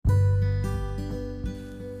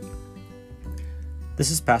This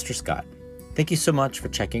is Pastor Scott. Thank you so much for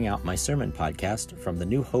checking out my sermon podcast from the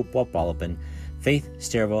New Hope Wapwalopen, Faith,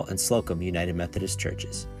 Sterville, and Slocum United Methodist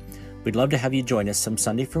Churches. We'd love to have you join us some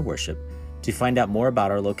Sunday for worship. To find out more about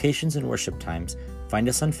our locations and worship times, find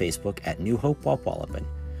us on Facebook at New Hope Wapwalopen.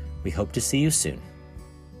 We hope to see you soon.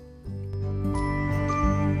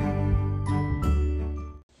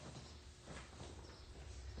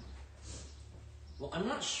 Well, I'm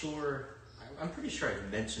not sure, I'm pretty sure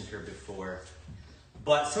I've mentioned her before,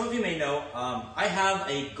 but some of you may know, I have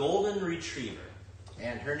a golden retriever,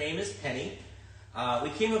 and her name is Penny. We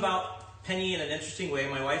came about Penny in an interesting way.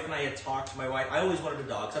 My wife and I had talked. I always wanted a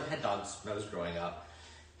dog, because I've had dogs when I was growing up.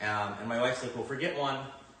 And my wife's like, well, forget one.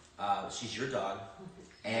 She's your dog.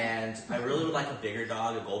 And I really would like a bigger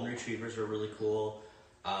dog. The golden retrievers are really cool.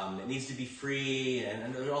 It needs to be free,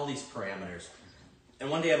 and there's all these parameters. And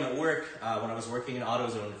one day I'm at work, when I was working in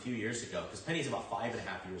AutoZone a few years ago, because Penny's about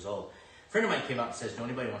 5.5 years old. A friend of mine came out and says, "No,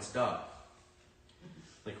 anybody wants a dog?"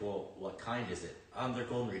 Like, well, what kind is it? They're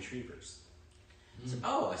golden retrievers. I said,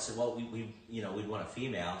 oh, I said, well, we'd want a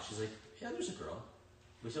female. She's like, yeah, there's a girl.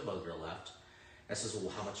 We still have a girl left. I says, well,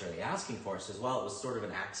 how much are they asking for? I says, well, it was sort of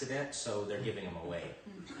an accident, so they're giving them away.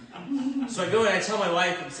 So I go and I tell my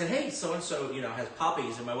wife and said, hey, so-and-so, has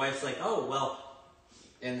puppies. And my wife's like, oh, well.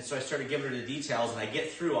 And so I started giving her the details, and I get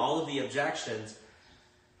through all of the objections.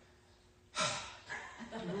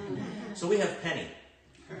 So we have Penny.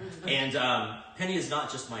 And Penny is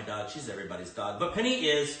not just my dog, she's everybody's dog. But Penny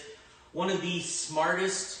is one of the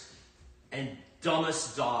smartest and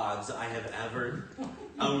dumbest dogs I have ever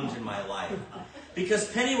owned in my life.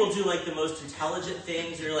 Because Penny will do like the most intelligent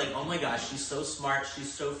things, and you're like, oh my gosh, she's so smart,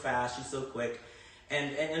 she's so fast, she's so quick.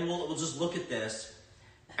 And we'll just look at this.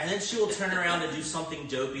 And then she will turn around and do something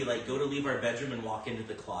dopey, like go to leave our bedroom and walk into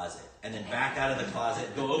the closet. And then back out of the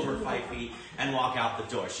closet, go over 5 feet, and walk out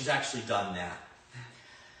the door. She's actually done that.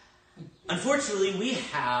 Unfortunately, we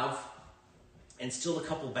have instilled a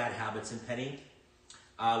couple bad habits in Penny.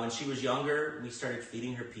 When she was younger, we started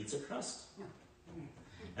feeding her pizza crust.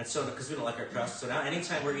 And so, because we don't like our crust, so now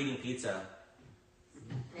anytime we're eating pizza,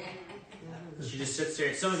 she just sits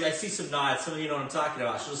there. Some of you, I see some nods, some of you know what I'm talking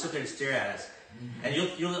about. She'll sit there and stare at us. And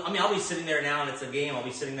I'll be sitting there now, and it's a game. I'll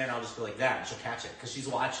be sitting there, and I'll just go like that, and she'll catch it, because she's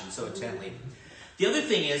watching so intently. The other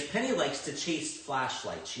thing is, Penny likes to chase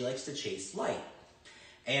flashlights. She likes to chase light.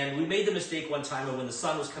 And we made the mistake one time of when the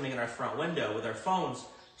sun was coming in our front window with our phones,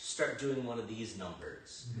 start doing one of these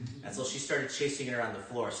numbers. And so she started chasing it around the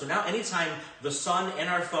floor. So now anytime the sun and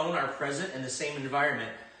our phone are present in the same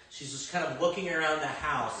environment, she's just kind of looking around the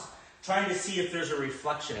house, trying to see if there's a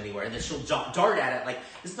reflection anywhere. And then she'll dart at it. Like,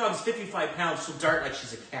 this dog's 55 pounds, she'll dart like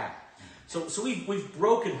she's a cat. So we've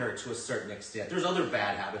broken her to a certain extent. There's other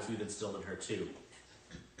bad habits we've instilled in her too.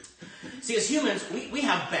 See, as humans, we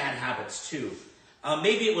have bad habits too.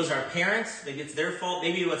 Maybe it was our parents, maybe it's their fault,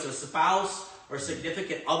 maybe it was a spouse or a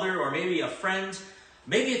significant other, or maybe a friend.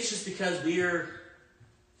 Maybe it's just because we're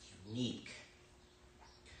unique.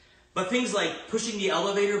 But things like pushing the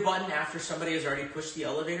elevator button after somebody has already pushed the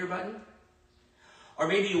elevator button. Or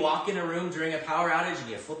maybe you walk in a room during a power outage and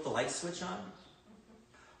you flip the light switch on.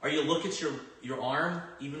 Or you look at your arm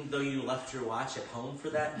even though you left your watch at home for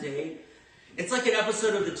that day. It's like an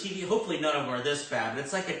episode of the TV, hopefully none of them are this bad, but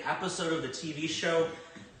it's like an episode of the TV show,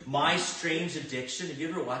 My Strange Addiction. Have you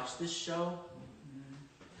ever watched this show?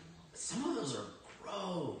 Some of those are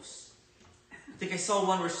gross. I think I saw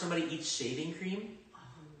one where somebody eats shaving cream.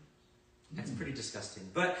 That's pretty disgusting.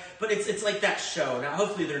 But it's like that show. Now,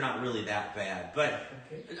 hopefully they're not really that bad. But,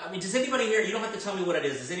 I mean, does anybody here, you don't have to tell me what it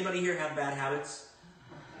is. Does anybody here have bad habits?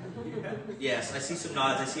 Yes, I see some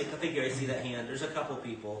nods. I think I see that hand. There's a couple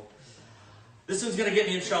people. This one's going to get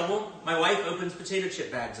me in trouble. My wife opens potato chip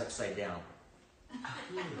bags upside down.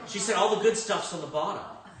 She said all the good stuff's on the bottom.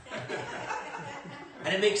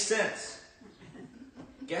 And it makes sense.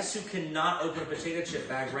 Guess who cannot open a potato chip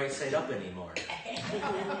bag right side up anymore?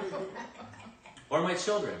 Or my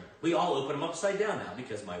children. We all open them upside down now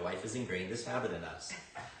because my wife has ingrained this habit in us.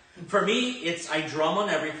 For me, I drum on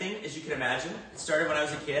everything, as you can imagine. It started when I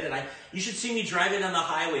was a kid, and you should see me driving on the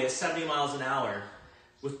highway at 70 miles an hour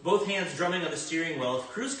with both hands drumming on the steering wheel. If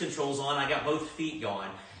cruise control's on, I got both feet going.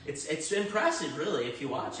 It's impressive, really, if you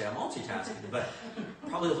watch it. I'm multitasking, but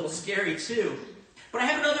probably a little scary, too. But I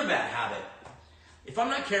have another bad habit. If I'm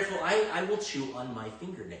not careful, I will chew on my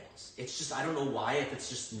fingernails. It's just, I don't know why, if it's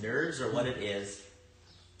just nerves or what it is.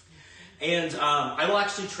 And I will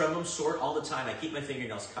actually trim them short all the time. I keep my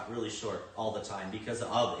fingernails cut really short all the time because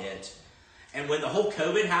of it. And when the whole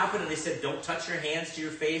COVID happened and they said, don't touch your hands to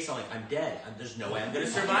your face, I'm like, I'm dead. There's no way I'm going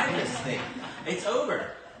to survive this thing. It's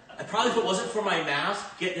over. Probably if it wasn't for my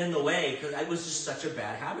mask getting in the way, because it was just such a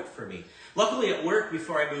bad habit for me. Luckily at work,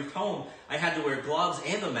 before I moved home, I had to wear gloves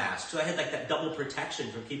and a mask, so I had like that double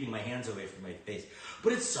protection from keeping my hands away from my face.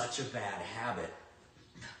 But it's such a bad habit.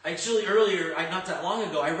 Actually, earlier, not that long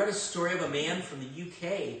ago, I read a story of a man from the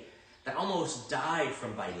UK that almost died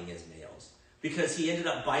from biting his nails because he ended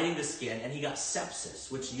up biting the skin and he got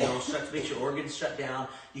sepsis, which, makes your organs shut down.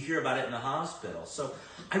 You hear about it in the hospital. So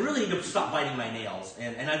I really need to stop biting my nails,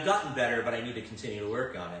 and I've gotten better, but I need to continue to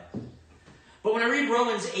work on it. But when I read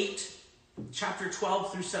Romans 8, chapter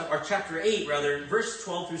 8, verse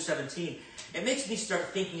 12 through 17, it makes me start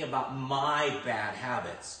thinking about my bad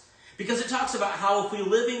habits. Because it talks about how if we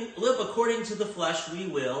live according to the flesh, we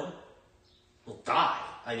will die.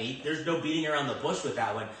 I mean, there's no beating around the bush with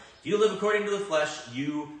that one. If you live according to the flesh,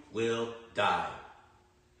 you will die.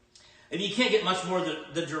 And you can't get much more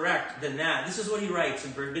direct than that. This is what he writes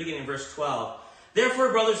beginning in verse 12.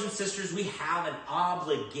 Therefore, brothers and sisters, we have an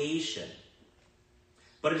obligation,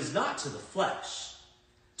 but it is not to the flesh,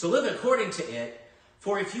 to live according to it.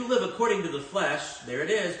 For if you live according to the flesh, there it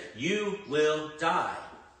is, you will die.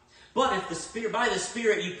 But if by the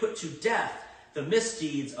Spirit you put to death the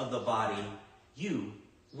misdeeds of the body, you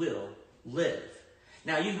will live.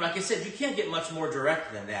 Now, like I said, you can't get much more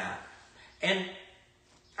direct than that. And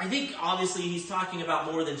I think, obviously, he's talking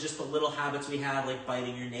about more than just the little habits we have, like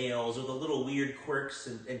biting your nails, or the little weird quirks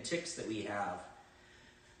and tics that we have.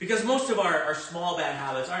 Because most of our small bad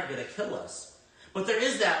habits aren't going to kill us. But there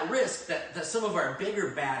is that risk that some of our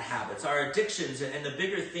bigger bad habits, our addictions and the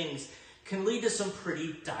bigger things, can lead to some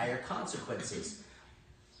pretty dire consequences.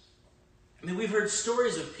 I mean, we've heard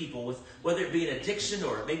stories of people with, whether it be an addiction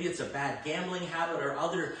or maybe it's a bad gambling habit or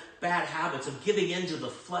other bad habits of giving into the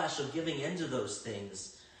flesh, of giving into those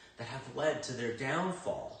things that have led to their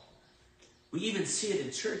downfall. We even see it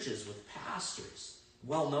in churches with pastors,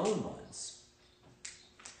 well-known ones.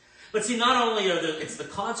 But see, not only it's the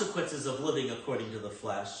consequences of living according to the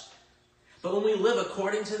flesh, but when we live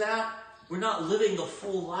according to that, we're not living the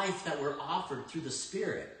full life that we're offered through the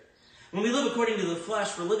Spirit. When we live according to the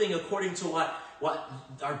flesh, we're living according to what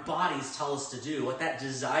our bodies tell us to do, what that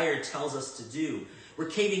desire tells us to do. We're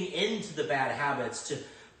caving into the bad habits.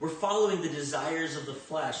 We're following the desires of the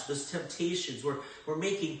flesh, those temptations. We're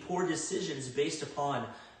making poor decisions based upon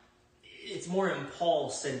it's more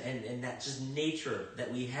impulse and that just nature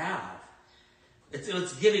that we have.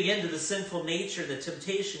 It's giving in to the sinful nature, the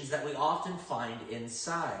temptations that we often find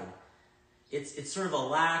inside. It's sort of a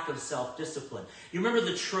lack of self-discipline. You remember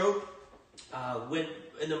the trope when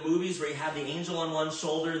in the movies where you have the angel on one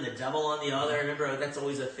shoulder and the devil on the other? Remember, that's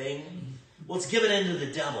always a thing? Well, it's given in to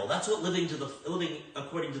the devil. That's what living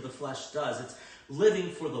according to the flesh does. It's living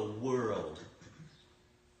for the world.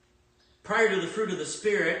 Prior to the fruit of the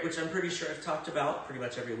Spirit, which I'm pretty sure I've talked about pretty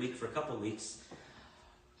much every week for a couple of weeks,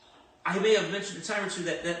 I may have mentioned a time or two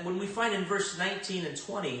that when we find in verse 19 and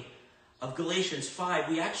 20 of Galatians 5,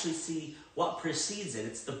 we actually see what precedes it.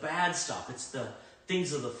 It's the bad stuff. It's the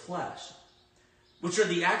things of the flesh, which are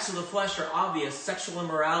the acts of the flesh are obvious: sexual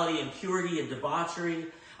immorality, impurity and debauchery,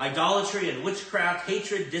 idolatry and witchcraft,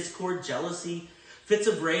 hatred, discord, jealousy, fits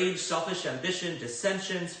of rage, selfish ambition,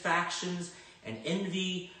 dissensions, factions, and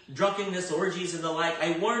envy, drunkenness, orgies, and the like.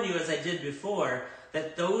 I warn you, as I did before,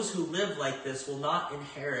 that those who live like this will not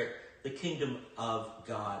inherit the kingdom of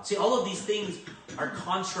God. See, all of these things are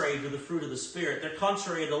contrary to the fruit of the Spirit. They're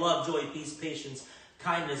contrary to love, joy, peace, patience,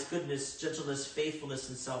 kindness, goodness, gentleness, faithfulness,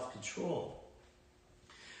 and self-control.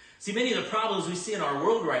 See, many of the problems we see in our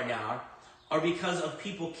world right now are because of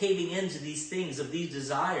people caving into these things, of these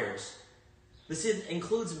desires. This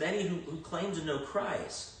includes many who claim to know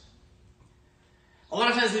Christ. A lot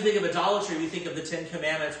of times we think of idolatry, we think of the Ten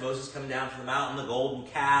Commandments, Moses coming down from the mountain, the golden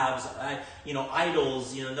calves,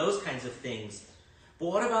 idols, those kinds of things. But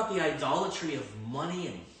what about the idolatry of money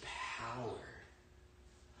and power?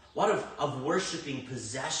 What of worshiping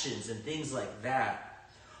possessions and things like that?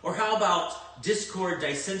 Or how about discord,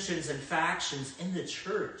 dissensions, and factions in the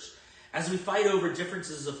church as we fight over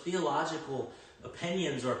differences of theological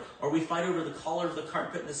opinions, or we fight over the color of the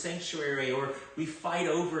carpet in the sanctuary, or we fight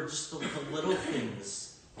over just the little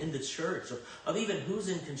things in the church, of even who's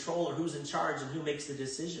in control or who's in charge and who makes the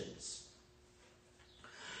decisions.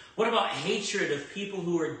 What about hatred of people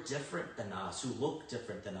who are different than us, who look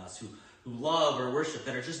different than us, who love or worship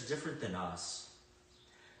that are just different than us?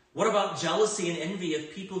 What about jealousy and envy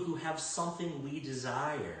of people who have something we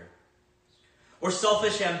desire? Or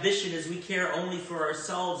selfish ambition as we care only for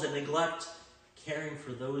ourselves and neglect caring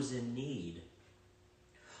for those in need?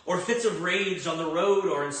 Or fits of rage on the road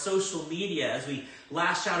or in social media as we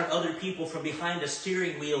lash out at other people from behind a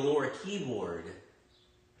steering wheel or a keyboard?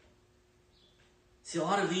 See, a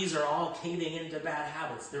lot of these are all caving into bad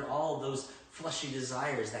habits. They're all those fleshy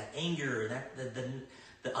desires, that anger,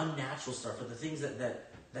 the unnatural stuff, or the things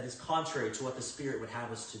that is contrary to what the Spirit would have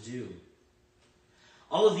us to do.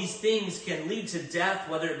 All of these things can lead to death,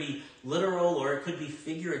 whether it be literal or it could be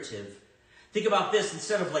figurative. Think about this,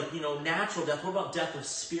 instead of natural death, what about death of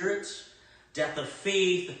spirit, death of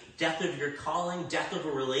faith, death of your calling, death of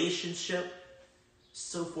a relationship,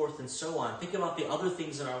 so forth and so on. Think about the other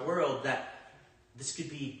things in our world that this could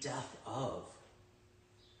be death of.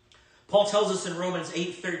 Paul tells us in Romans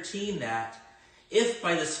 8:13 that if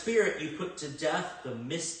by the Spirit you put to death the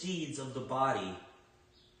misdeeds of the body,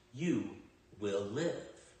 you will live.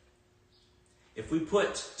 If we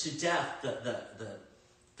put to death the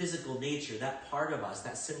physical nature, that part of us,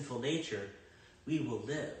 that sinful nature, we will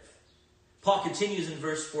live. Paul continues in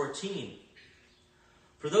verse 14.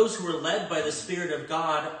 For those who are led by the Spirit of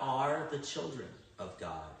God are the children of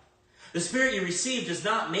God. The Spirit you receive does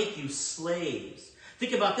not make you slaves.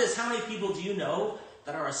 Think about this. How many people do you know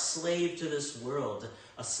that are a slave to this world,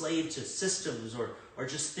 a slave to systems or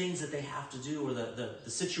just things that they have to do, or the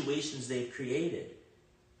situations they've created?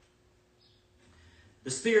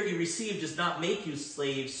 The Spirit you receive does not make you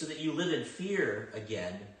slaves so that you live in fear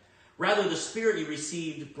again. Rather, the Spirit you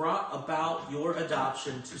received brought about your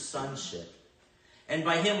adoption to sonship. And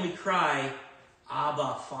by him we cry,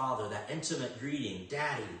 Abba, Father, that intimate greeting,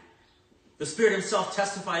 Daddy. The Spirit himself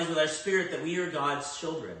testifies with our spirit that we are God's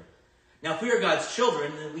children. Now, if we are God's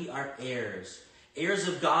children, then we are heirs, heirs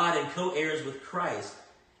of God and co-heirs with Christ,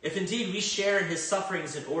 if indeed we share in his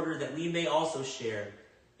sufferings in order that we may also share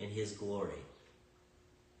in his glory.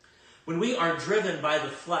 When we are driven by the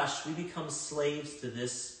flesh, we become slaves to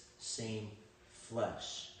this same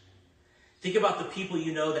flesh. Think about the people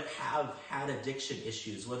you know that have had addiction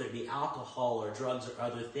issues, whether it be alcohol or drugs or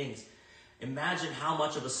other things. Imagine how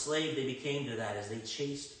much of a slave they became to that as they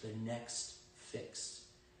chased the next fix.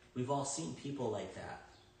 We've all seen people like that.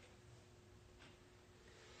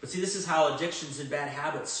 But see, this is how addictions and bad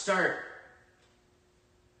habits start.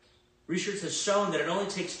 Research has shown that it only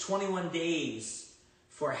takes 21 days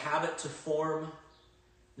for a habit to form.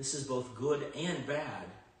 This is both good and bad.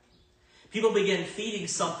 People begin feeding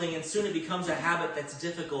something and soon it becomes a habit that's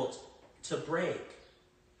difficult to break.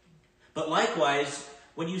 But likewise,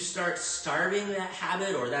 when you start starving that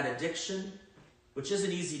habit or that addiction, which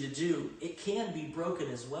isn't easy to do, it can be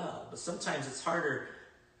broken as well. But sometimes it's harder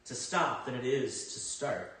to stop than it is to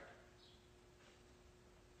start.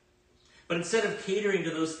 But instead of catering to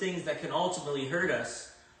those things that can ultimately hurt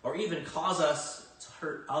us or even cause us to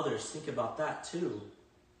hurt others, think about that too.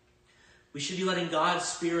 We should be letting God's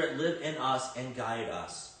Spirit live in us and guide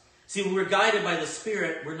us. See, when we're guided by the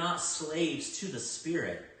Spirit, we're not slaves to the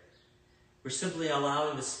Spirit. We're simply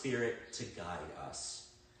allowing the Spirit to guide us.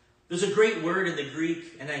 There's a great word in the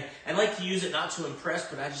Greek, and I like to use it not to impress,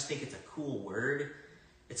 but I just think it's a cool word.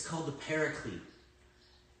 It's called the paraclete.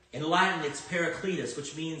 In Latin, it's parakletos,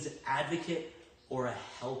 which means advocate or a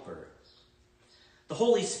helper. The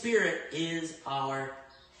Holy Spirit is our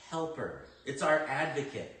helper. It's our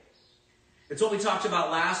advocate. It's what we talked about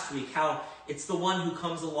last week, how it's the one who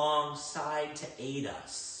comes alongside to aid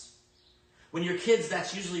us. When you're kids,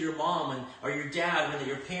 that's usually your mom or your dad, when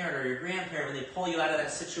your parent or your grandparent, when they pull you out of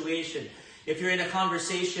that situation. If you're in a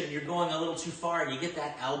conversation and you're going a little too far and you get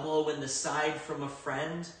that elbow in the side from a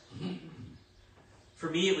friend. For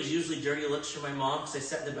me, it was usually dirty looks from my mom because I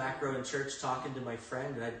sat in the back row in church talking to my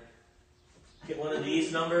friend and I'd get one of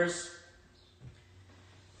these numbers.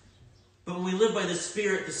 But when we live by the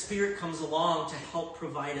Spirit comes along to help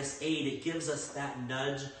provide us aid. It gives us that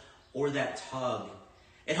nudge or that tug.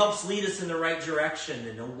 It helps lead us in the right direction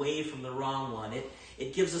and away from the wrong one.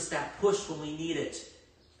 It gives us that push when we need it,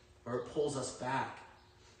 or it pulls us back.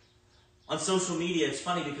 On social media, it's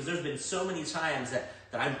funny because there's been so many times that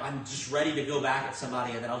I'm just ready to go back at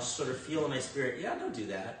somebody and then I'll just sort of feel in my spirit, yeah, don't do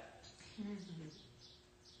that.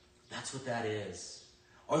 That's what that is.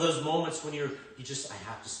 Or those moments when I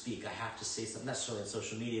have to speak, I have to say something, not necessarily on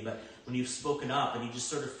social media, but when you've spoken up and you just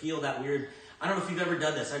sort of feel that weird. I don't know if you've ever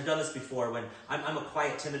done this. I've done this before when I'm a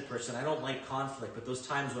quiet, timid person. I don't like conflict, but those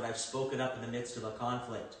times when I've spoken up in the midst of a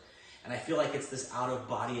conflict, and I feel like it's this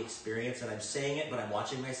out-of-body experience, and I'm saying it, but I'm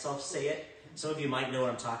watching myself say it. Some of you might know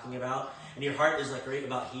what I'm talking about. And your heart is like right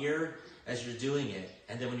about here as you're doing it.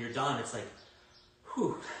 And then when you're done, it's like,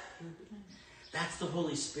 whew. That's the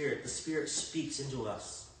Holy Spirit. The Spirit speaks into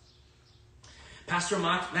us. Pastor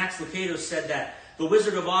Max Lucado said that the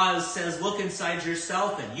Wizard of Oz says, look inside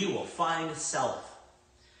yourself and you will find self.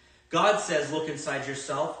 God says, look inside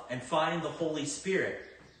yourself and find the Holy Spirit.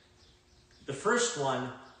 The first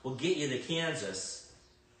one will get you to Kansas.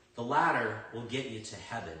 The The latter will get you to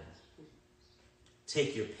heaven.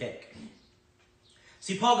 Take your pick.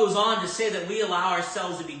 See, Paul goes on to say that we allow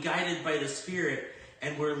ourselves to be guided by the Spirit,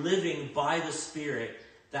 and we're living by the Spirit.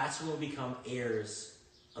 That's when we become heirs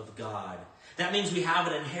of God. That means we have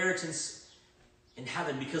an inheritance in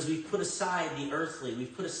heaven because we've put aside the earthly,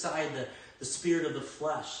 we've put aside the spirit of the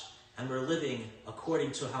flesh, and we're living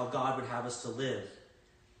according to how God would have us to live.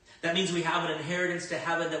 That means we have an inheritance to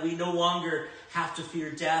heaven, that we no longer have to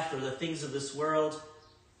fear death or the things of this world.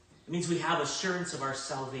 It means we have assurance of our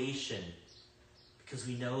salvation because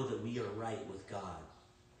we know that we are right with God.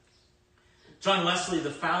 John Wesley,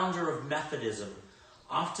 the founder of Methodism,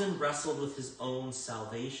 often wrestled with his own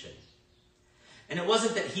salvation. And it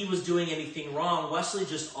wasn't that he was doing anything wrong. Wesley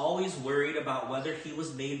just always worried about whether he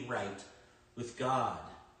was made right with God.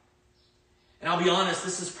 And I'll be honest,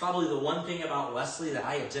 this is probably the one thing about Wesley that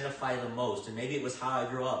I identify the most. And maybe it was how I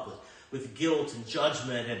grew up with guilt and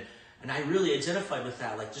judgment. And I really identified with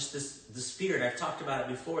that, like just the spirit. I've talked about it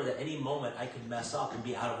before, that any moment I could mess up and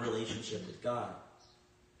be out of relationship with God.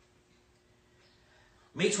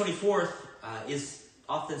 May 24th is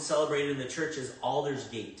often celebrated in the church as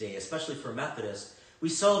Aldersgate Day, especially for Methodists. We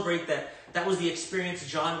celebrate that was the experience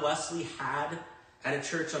John Wesley had at a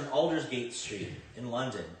church on Aldersgate Street in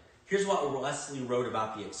London. Here's what Wesley wrote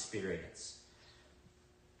about the experience.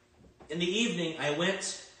 In the evening, I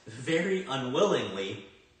went very unwillingly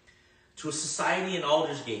to a society in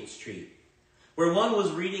Aldersgate Street, where one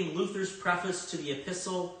was reading Luther's preface to the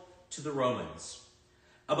Epistle to the Romans.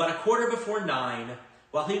 About 9:15,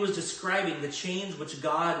 while he was describing the change which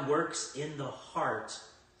God works in the heart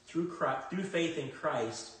through faith in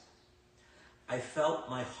Christ, I felt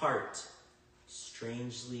my heart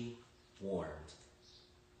strangely warmed.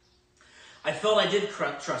 I felt I did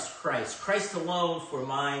trust Christ alone for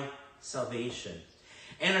my salvation.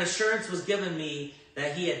 And an assurance was given me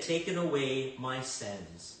that he had taken away my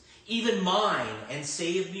sins, even mine, and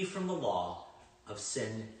saved me from the law of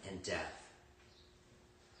sin and death.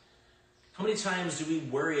 How many times do we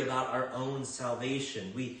worry about our own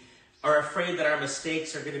salvation? We are afraid that our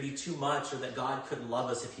mistakes are going to be too much, or that God couldn't love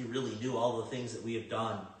us if he really knew all the things that we have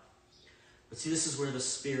done. But see, this is where the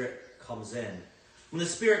Spirit comes in. When the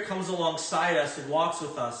Spirit comes alongside us and walks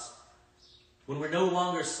with us, when we're no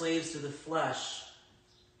longer slaves to the flesh,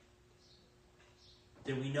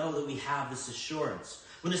 then we know that we have this assurance.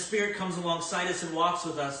 When the Spirit comes alongside us and walks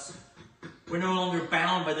with us, we're no longer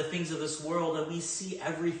bound by the things of this world, and we see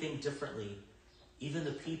everything differently, even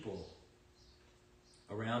the people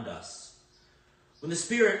around us. When the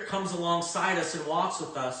Spirit comes alongside us and walks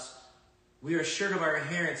with us, we are assured of our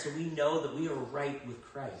inheritance, and we know that we are right with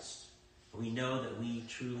Christ. We know that we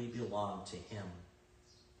truly belong to him.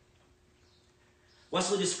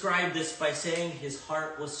 Wesley described this by saying his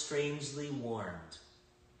heart was strangely warmed.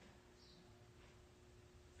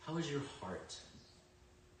 How is your heart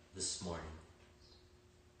this morning?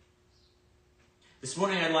 This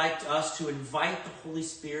morning I'd like us to invite the Holy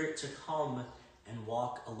Spirit to come and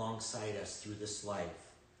walk alongside us through this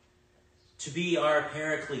life. To be our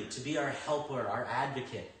paraclete, to be our helper, our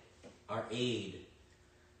advocate, our aid.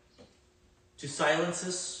 To silence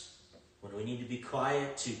us when we need to be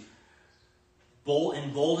quiet, to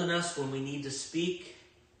embolden us when we need to speak,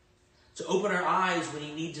 to open our eyes when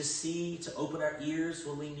we need to see, to open our ears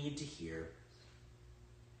when we need to hear,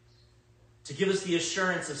 to give us the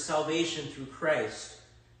assurance of salvation through Christ,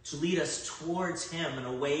 to lead us towards him and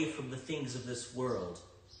away from the things of this world,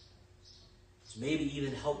 to maybe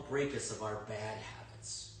even help break us of our bad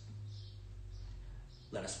habits.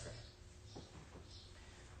 Let us pray.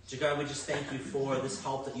 Dear God, we just thank you for this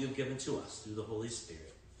help that you have given to us through the Holy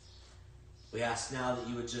Spirit. We ask now that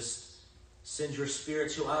you would just send your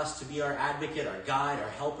Spirit to us to be our advocate, our guide, our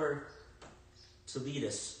helper, to lead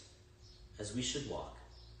us as we should walk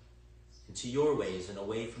into your ways and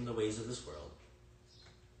away from the ways of this world.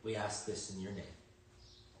 We ask this in your name.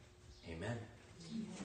 Amen.